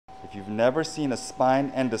If you've never seen a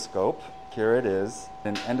spine endoscope, here it is.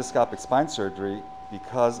 In endoscopic spine surgery,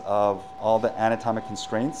 because of all the anatomic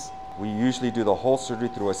constraints, we usually do the whole surgery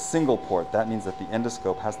through a single port. That means that the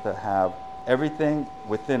endoscope has to have everything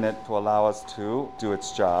within it to allow us to do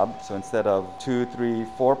its job. So instead of 2, 3,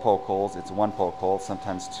 4 poke holes, it's 1 poke hole,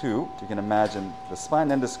 sometimes 2. You can imagine the spine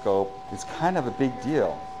endoscope is kind of a big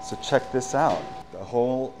deal. So check this out. The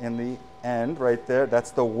hole in the end right there,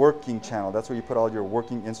 that's the working channel. That's where you put all your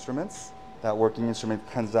working instruments. That working instrument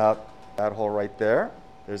comes out that hole right there.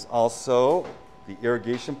 There's also the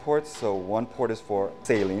irrigation ports. So one port is for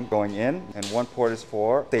saline going in and one port is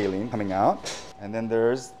for saline coming out. And then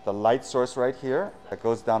there's the light source right here that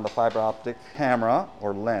goes down the fiber optic camera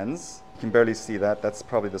or lens. You can barely see that. That's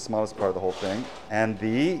probably the smallest part of the whole thing. And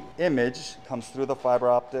the image comes through the fiber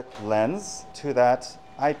optic lens to that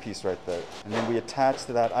eyepiece right there. And then we attach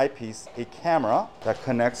to that eyepiece a camera that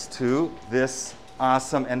connects to this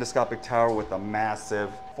awesome endoscopic tower with a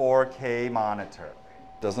massive 4K monitor.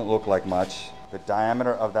 Doesn't look like much. The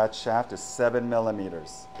diameter of that shaft is 7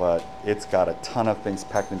 millimeters, but it's got a ton of things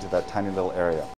packed into that tiny little area.